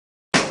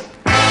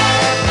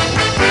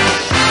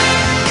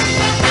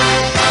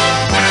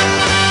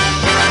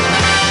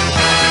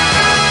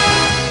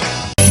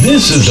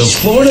is the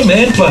Florida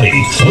Man Buddy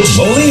with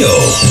BoLio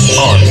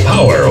on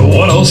Power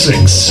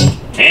 106.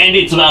 And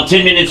it's about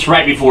 10 minutes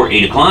right before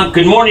 8 o'clock.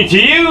 Good morning to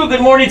you.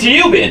 Good morning to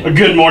you, Ben.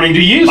 Good morning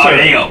to you, sir.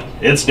 BoLio.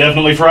 It's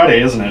definitely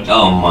Friday, isn't it?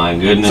 Oh my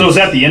goodness. So is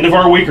that the end of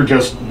our week, or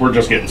we're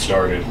just getting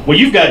started? Well,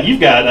 you got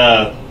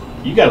a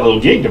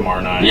little gig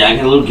tomorrow night. Yeah, I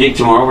got a little gig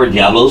tomorrow over at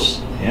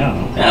Diablos. Yeah.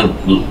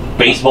 And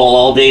baseball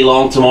all day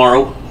long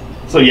tomorrow.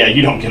 So yeah,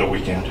 you don't get a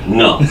weekend.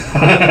 No.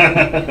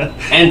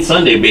 And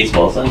Sunday,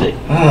 baseball Sunday.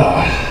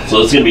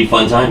 So it's gonna be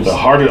fun times. The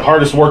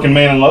hardest working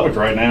man in Lubbock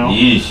right now.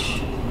 Yeesh.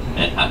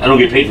 I don't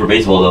get paid for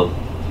baseball though.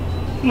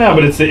 No,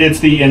 but it's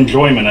the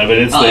enjoyment of it.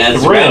 It's the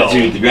thrill.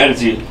 gratitude. The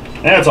gratitude.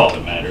 That's all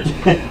that matters.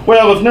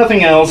 Well, if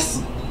nothing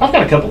else, I've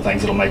got a couple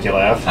things that'll make you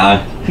laugh.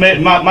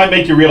 Might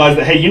make you realize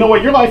that, hey, you know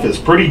what? Your life is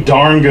pretty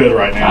darn good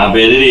right now. I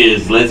bet it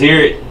is. Let's hear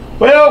it.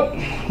 Well,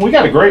 we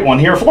got a great one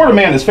here. A Florida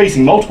man is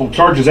facing multiple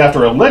charges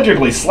after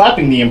allegedly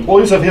slapping the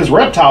employees of his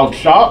reptile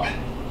shop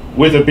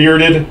with a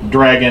bearded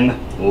dragon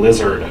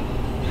lizard.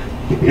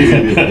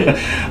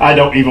 I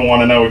don't even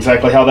want to know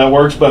exactly how that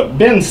works, but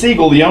Ben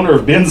Siegel, the owner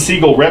of Ben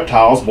Siegel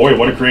Reptiles, boy,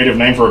 what a creative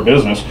name for a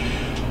business,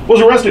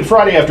 was arrested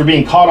Friday after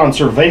being caught on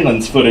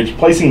surveillance footage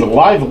placing the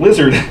live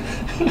lizard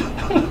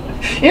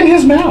in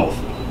his mouth.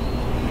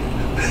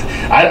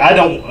 I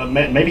don't,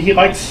 maybe he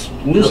likes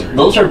lizards.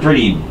 Those are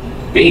pretty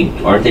big,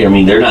 aren't they? I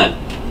mean, they're not,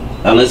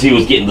 unless he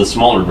was getting the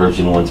smaller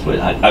version ones, but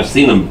I've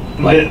seen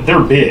them. Like, they're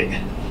big.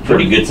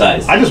 Pretty good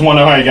size. I just want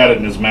to know how he got it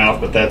in his mouth,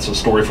 but that's a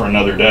story for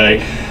another day.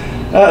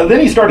 Then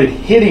he started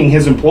hitting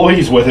his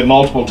employees with it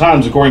multiple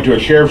times, according to a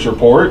sheriff's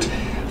report.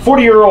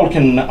 40-year-old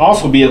can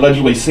also be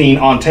allegedly seen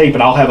on tape,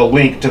 and I'll have a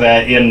link to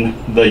that in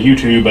the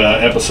YouTube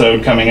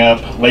episode coming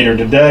up later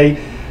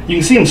today. You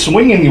can see him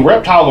swinging the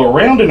reptile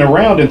around and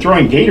around and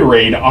throwing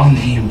Gatorade on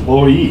the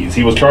employees.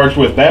 He was charged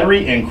with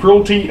battery and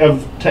cruelty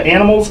to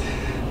animals,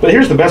 but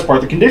here's the best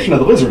part. The condition of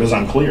the lizard is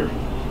unclear.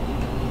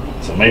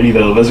 So maybe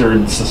the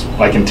lizard's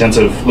like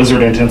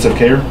lizard-intensive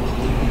care?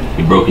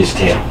 He broke his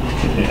tail.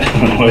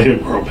 Yeah, well, he'll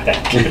grow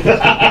back.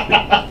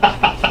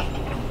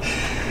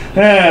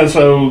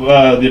 So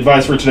the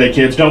advice for today,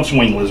 kids, don't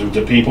swing lizards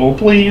at people.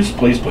 Please,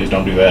 please, please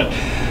don't do that.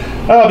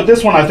 But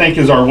this one, I think,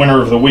 is our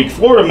winner of the week.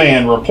 Florida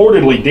man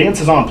reportedly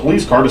dances on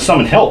police car to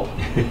summon help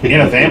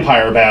in a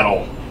vampire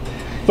battle.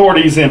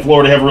 Authorities in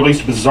Florida have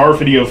released bizarre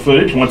video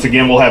footage. Once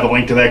again, we'll have a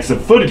link to that because the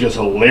footage is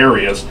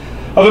hilarious.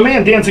 Of a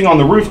man dancing on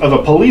the roof of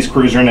a police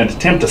cruiser in an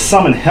attempt to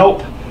summon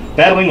help,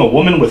 battling a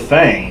woman with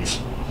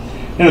fangs.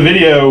 In the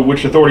video,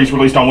 which authorities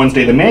released on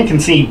Wednesday, the man can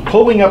see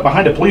pulling up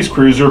behind a police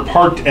cruiser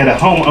parked at a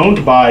home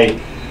owned by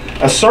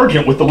a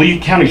sergeant with the Lee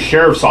County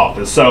Sheriff's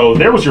Office. So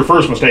there was your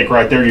first mistake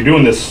right there. You're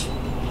doing this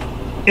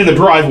in the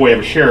driveway of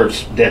a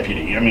sheriff's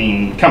deputy. I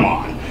mean, come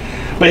on.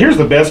 But here's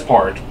the best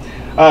part.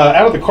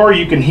 Out of the car,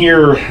 you can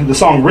hear the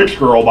song Rich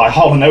Girl by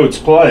Hall & Oates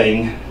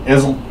playing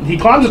as he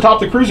climbs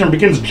atop the cruiser and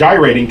begins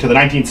gyrating to the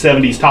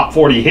 1970s top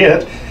 40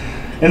 hit.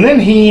 And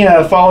then he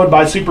followed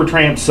by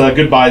Supertramp's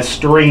Goodbye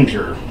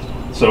Stranger.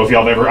 So if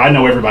y'all ever, I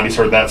know everybody's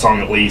heard that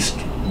song at least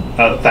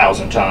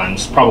 1,000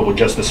 times, probably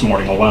just this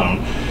morning alone.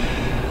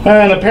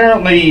 And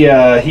apparently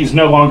he's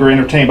no longer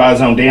entertained by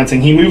his own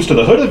dancing. He moves to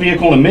the hood of the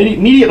vehicle and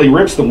immediately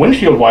rips the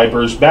windshield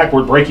wipers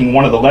backward, breaking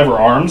one of the lever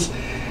arms.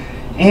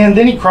 And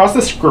then he crossed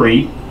the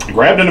street,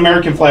 grabbed an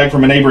American flag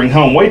from a neighboring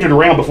home, waved it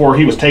around before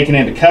he was taken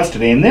into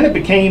custody. And then it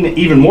became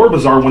even more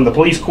bizarre when the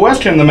police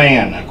questioned the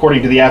man.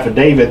 According to the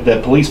affidavit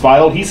that police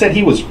filed, he said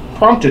he was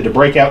prompted to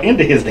break out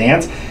into his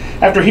dance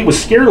after he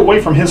was scared away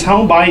from his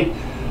home by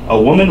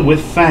a woman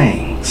with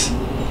fangs.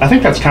 I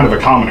think that's kind of a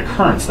common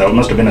occurrence, though. It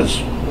must have been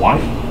his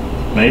wife,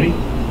 maybe?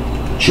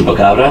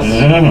 Chupacabras?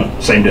 Yeah,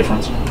 same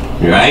difference.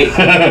 Right?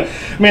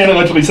 Man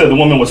allegedly said the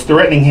woman was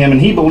threatening him,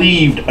 and he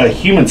believed a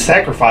human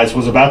sacrifice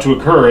was about to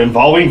occur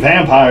involving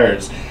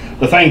vampires.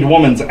 The fanged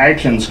woman's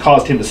actions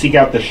caused him to seek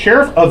out the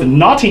sheriff of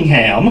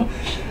Nottingham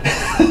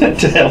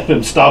to help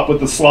him stop with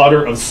the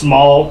slaughter of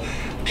small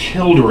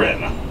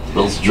children.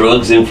 Those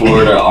drugs in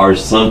Florida are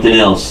something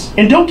else.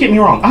 And don't get me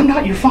wrong, I'm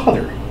not your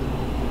father.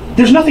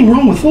 There's nothing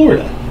wrong with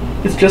Florida.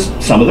 It's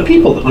just some of the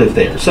people that live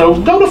there. So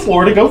go to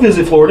Florida, go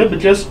visit Florida, but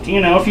just, you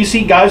know, if you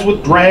see guys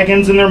with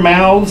dragons in their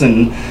mouths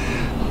and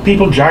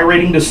people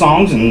gyrating to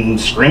songs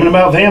and screaming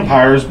about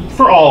vampires,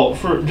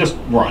 just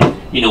run.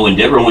 You know, when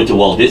Deborah went to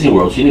Walt Disney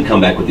World, she didn't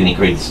come back with any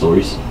crazy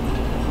stories.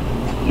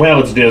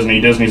 Well, it's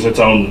Disney. Disney's its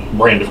own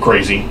brand of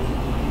crazy.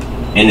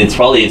 And it's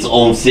probably its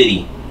own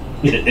city.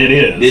 It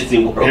is.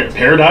 Disney World.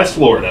 Paradise,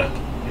 Florida.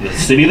 The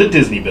city that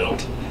Disney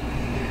built.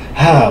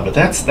 But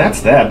that's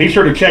that. Be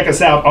sure to check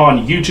us out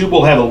on YouTube.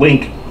 We'll have a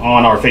link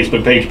on our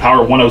Facebook page,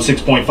 Power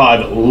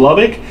 106.5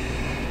 Lubbock.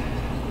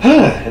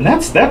 And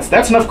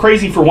that's enough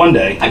crazy for one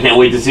day. I can't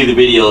wait to see the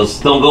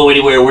videos. Don't go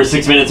anywhere. We're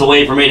 6 minutes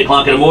away from 8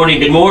 o'clock in the morning.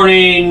 Good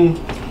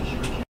morning.